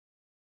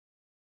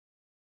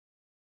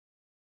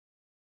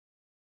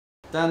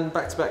Dan,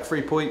 back-to-back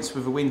 3 points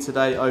with a win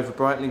today over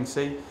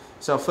Brightlingsea.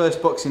 It's our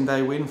first Boxing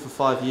Day win for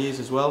 5 years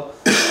as well.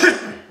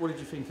 What did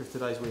you think of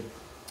today's win?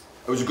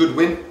 It was a good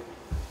win.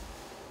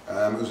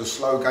 It was a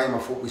slow game. I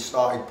thought we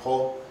started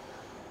poor.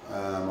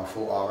 I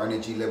thought our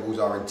energy levels,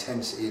 our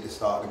intensity at the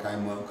start of the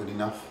game weren't good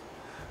enough.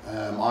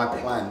 I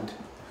planned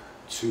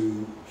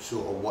to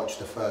sort of watch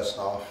the first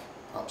half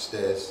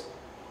upstairs,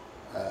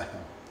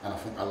 and I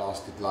think I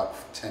lasted like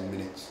 10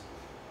 minutes.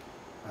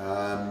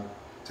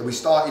 So we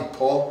started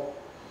poor,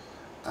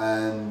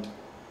 and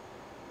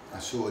I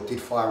sort of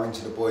did fire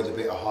into the boys a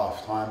bit at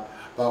half time.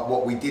 But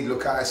what we did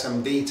look at are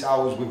some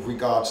details with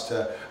regards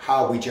to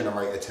how we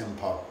generate a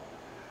tempo.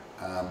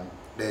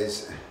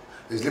 There's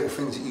little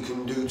things that you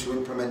can do to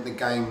implement the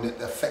game that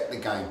affect the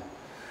game.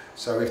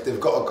 So if they've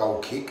got a goal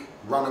kick,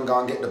 run and go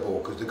and get the ball,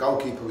 because the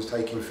goalkeeper was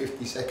taking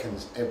 50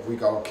 seconds every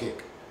goal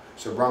kick.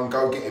 So run,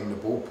 go get him the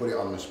ball, put it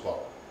on the spot.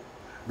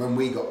 When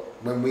we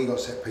got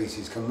set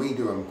pieces, can we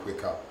do them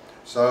quicker?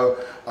 So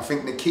I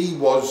think the key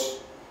was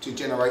to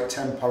generate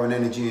tempo and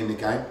energy in the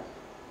game,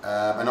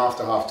 and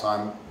after half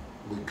time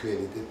we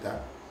clearly did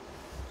that.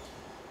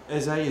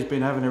 Eze has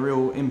been having a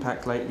real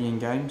impact lately in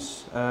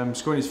games,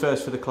 scoring his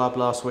first for the club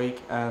last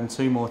week and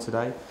 2 more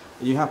today.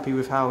 Are you happy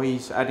with how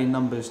he's adding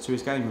numbers to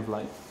his game of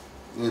late?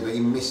 Yeah, but he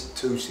missed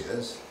 2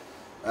 sitters.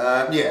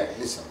 Yeah,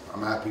 listen,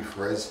 I'm happy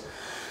for Eze.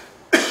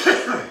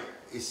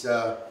 It's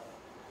the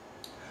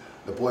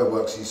boy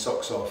works his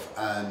socks off,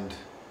 and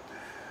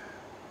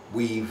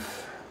we've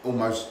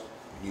almost,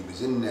 you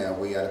was in there,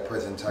 we had a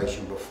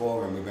presentation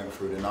before and we went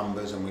through the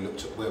numbers and we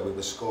looked at where we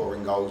were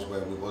scoring goals, where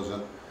we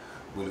wasn't.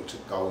 We looked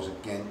at goals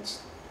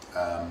against.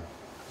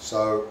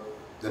 So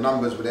the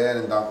numbers were there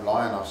and don't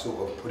lie, and I've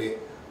sort of put it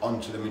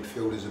onto the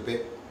midfielders a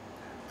bit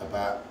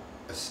about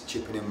us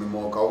chipping in with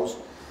more goals.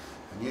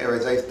 And yeah,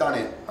 Eze's done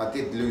it. I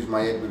did lose my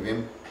head with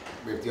him,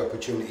 with the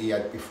opportunity he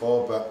had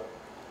before, but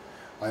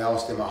I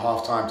asked him at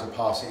half time to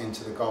pass it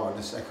into the goal, and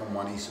the second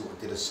one he sort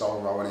of did a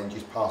soul roll and then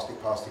just passed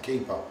it past the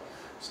keeper.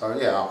 So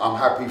yeah, I'm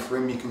happy for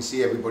him. You can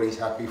see everybody's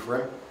happy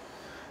for him,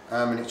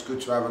 and it's good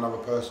to have another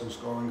person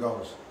scoring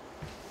goals.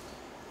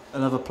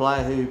 Another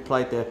player who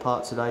played their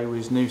part today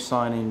was new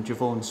signing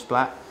Javon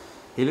Splat.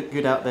 He looked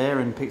good out there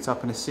and picked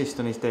up an assist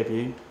on his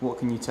debut. What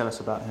can you tell us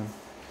about him?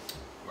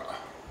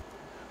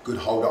 Good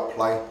hold-up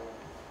play,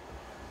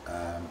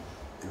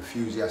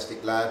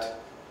 enthusiastic lad.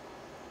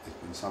 It's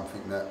been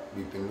something that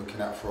we've been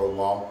looking at for a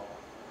while.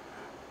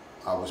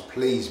 I was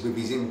pleased with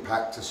his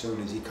impact as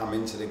soon as he come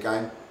into the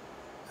game.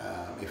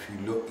 If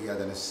you look, he had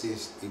an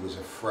assist, he was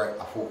a threat.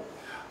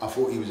 I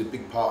thought he was a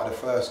big part of the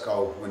first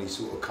goal when he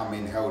sort of come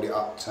in, held it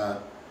up, turned.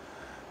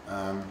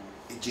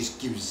 It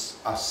just gives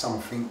us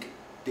something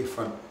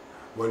different.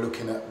 We're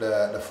looking at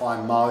the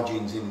fine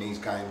margins in these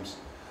games.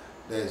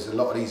 There's a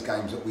lot of these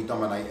games that we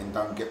dominate and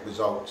don't get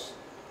results.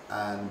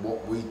 And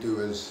what we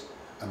do as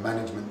a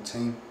management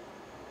team,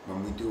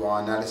 when we do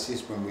our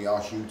analysis, when we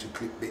ask you to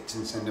clip bits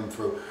and send them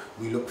through,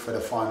 we look for the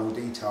final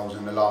details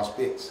and the last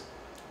bits.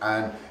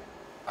 And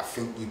I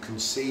think you can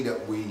see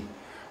that we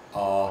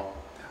are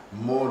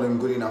more than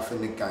good enough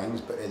in the games,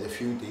 but there's a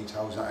few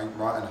details that ain't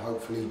right, and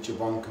hopefully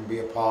Javon can be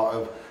a part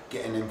of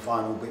getting them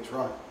final bits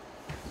right.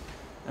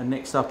 And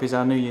next up is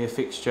our New Year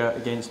fixture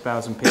against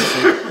Bowes and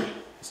Pitsea.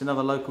 It's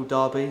another local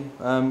derby.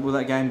 Will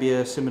that game be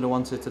a similar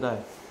one to today?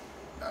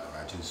 I'd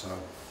imagine so.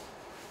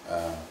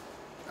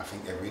 I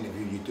think every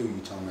interview you do,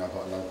 you tell me I've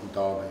got a local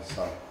derby,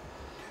 so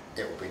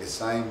it will be the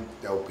same.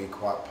 They'll be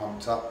quite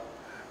pumped up.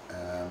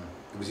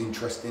 It was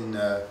interesting.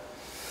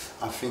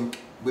 I think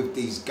with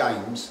these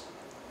games,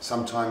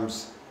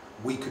 sometimes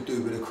we could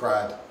do with the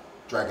crowd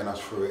dragging us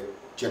through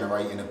it,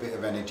 generating a bit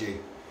of energy.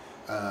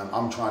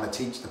 I'm trying to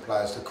teach the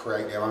players to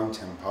create their own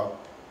tempo,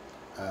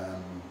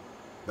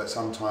 but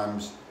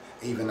sometimes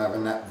even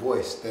having that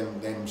voice,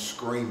 them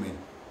screaming,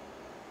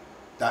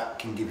 that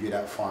can give you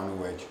that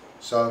final edge.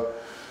 So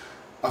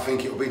I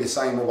think it will be the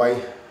same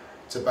away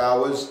to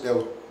Bowers.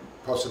 They'll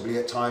possibly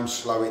at times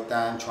slow it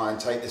down, try and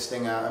take the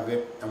sting out of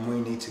it, and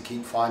we need to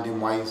keep finding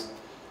ways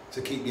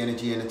to keep the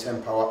energy and the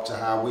tempo up to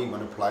how we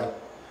want to play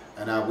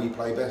and how we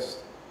play best.